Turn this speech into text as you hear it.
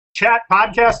Chat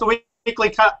podcast, the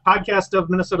weekly podcast of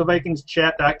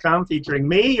MinnesotaVikingsChat.com, featuring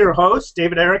me, your host,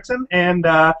 David Erickson, and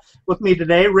with me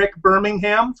today, Rick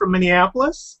Birmingham from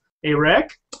Minneapolis. Hey,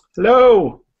 Rick.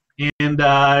 Hello. And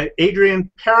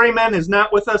Adrian PERRYMAN is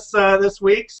not with us this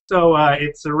week, so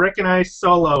it's a Rick and I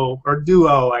solo, or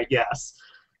duo, I guess.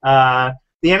 The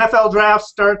NFL draft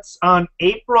starts on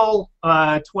April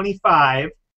 25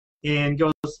 and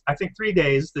goes, I think, 3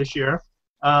 days this year.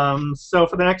 So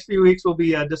for the next few weeks, we'll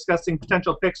be discussing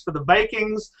potential picks for the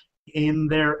Vikings in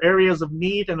their areas of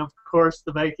need. And, of course,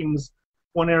 the Vikings,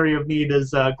 one area of need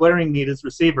is glaring need is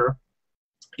receiver.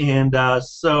 And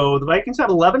so the Vikings have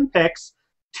 11 picks,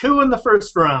 2 in the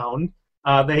first round.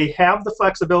 They have the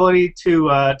flexibility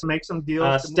to make some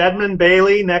deals. Stedman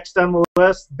Bailey next on the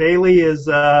list. Bailey is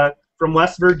from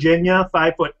West Virginia,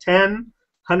 5'10",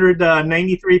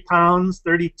 193 pounds,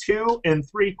 32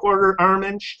 3/4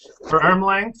 arm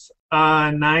length,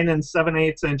 9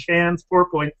 7/8 inch hands,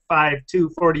 4.52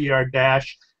 40-yard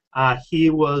dash. He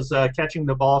was catching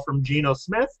the ball from Geno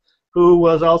Smith, who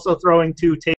was also throwing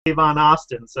to Tavon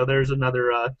Austin. So there's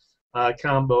another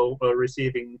combo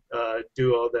receiving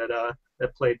duo that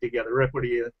played together. Rick, what are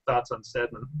your thoughts on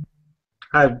Stedman?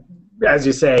 As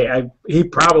you say, he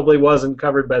probably wasn't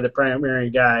covered by the primary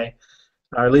guy,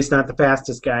 or at least not the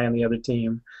fastest guy on the other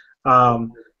team.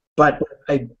 But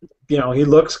he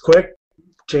looks quick,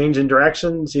 changing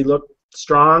directions. He looked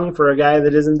strong for a guy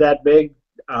that isn't that big.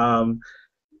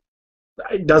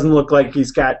 It doesn't look like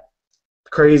he's got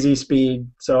crazy speed.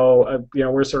 So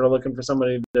we're sort of looking for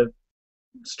somebody to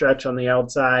stretch on the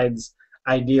outsides.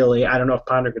 Ideally, I don't know if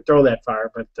Ponder could throw that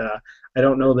far, but I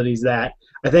don't know that he's that.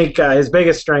 I think his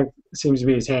biggest strength seems to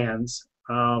be his hands.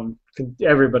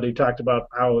 Everybody talked about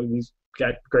how he's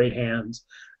got great hands,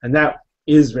 and that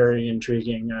is very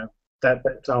intriguing. That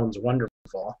sounds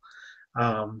wonderful.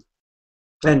 And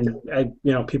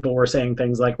people were saying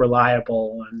things like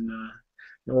reliable, and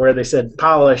where they said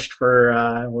polished for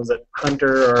was it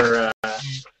Hunter or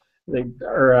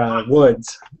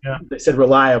Woods? Yeah. They said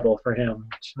reliable for him.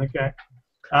 Okay.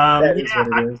 That is what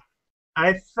it is.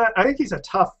 I think he's a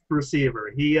tough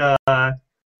receiver. He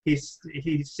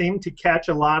seemed to catch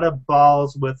a lot of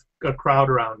balls with a crowd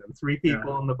around him. 3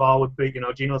 people in the ball would be,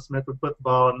 Geno Smith would put the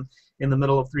ball in the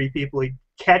middle of 3 people. He'd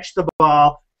catch the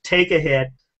ball, take a hit,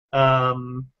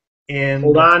 and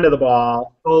hold on to the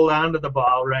ball. Hold on to the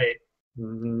ball, right?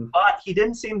 Mm-hmm. But he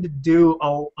didn't seem to do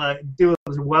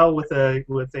as well with a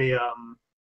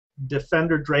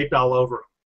defender draped all over him.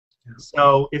 Yeah.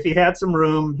 So if he had some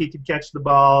room, he could catch the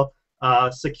ball,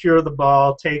 secure the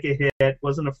ball, take a hit,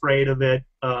 wasn't afraid of it,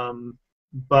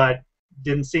 but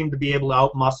didn't seem to be able to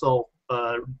outmuscle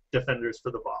defenders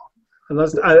for the ball.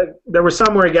 Unless there was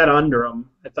somewhere he got under him,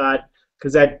 I thought,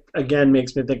 because that, again,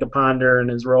 makes me think of Ponder and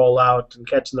his rollout and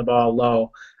catching the ball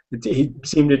low. He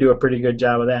seemed to do a pretty good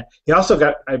job of that. He also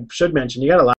got, I should mention, he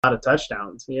got a lot of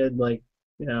touchdowns. He had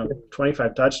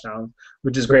 25 touchdowns,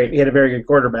 which is great. He had a very good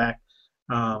quarterback.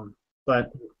 But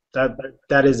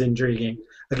that is intriguing.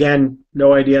 Again,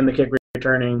 no idea on the kick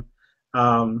returning.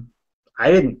 I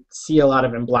didn't see a lot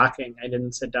of him blocking. I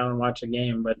didn't sit down and watch a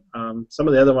game, but some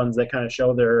of the other ones that kind of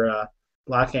show their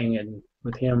blocking, and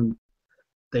with him,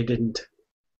 they didn't.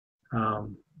 I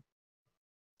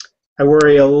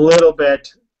worry a little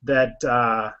bit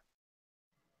that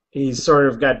he's sort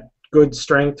of got good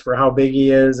strength for how big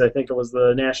he is. I think it was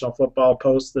the National Football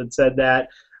Post that said that.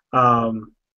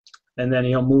 And then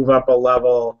he'll move up a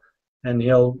level, and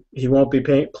he won't be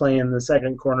playing the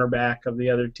second cornerback of the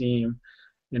other team,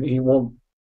 and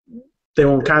they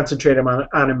won't concentrate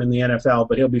on him in the NFL,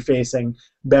 but he'll be facing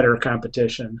better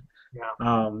competition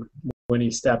when he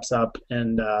steps up,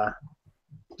 and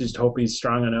just hope he's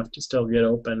strong enough to still get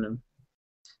open.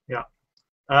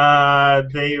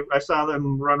 I saw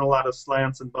them run a lot of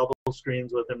slants and bubble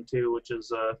screens with him too, which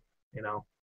is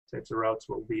types of routes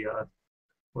we'll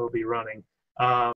be running.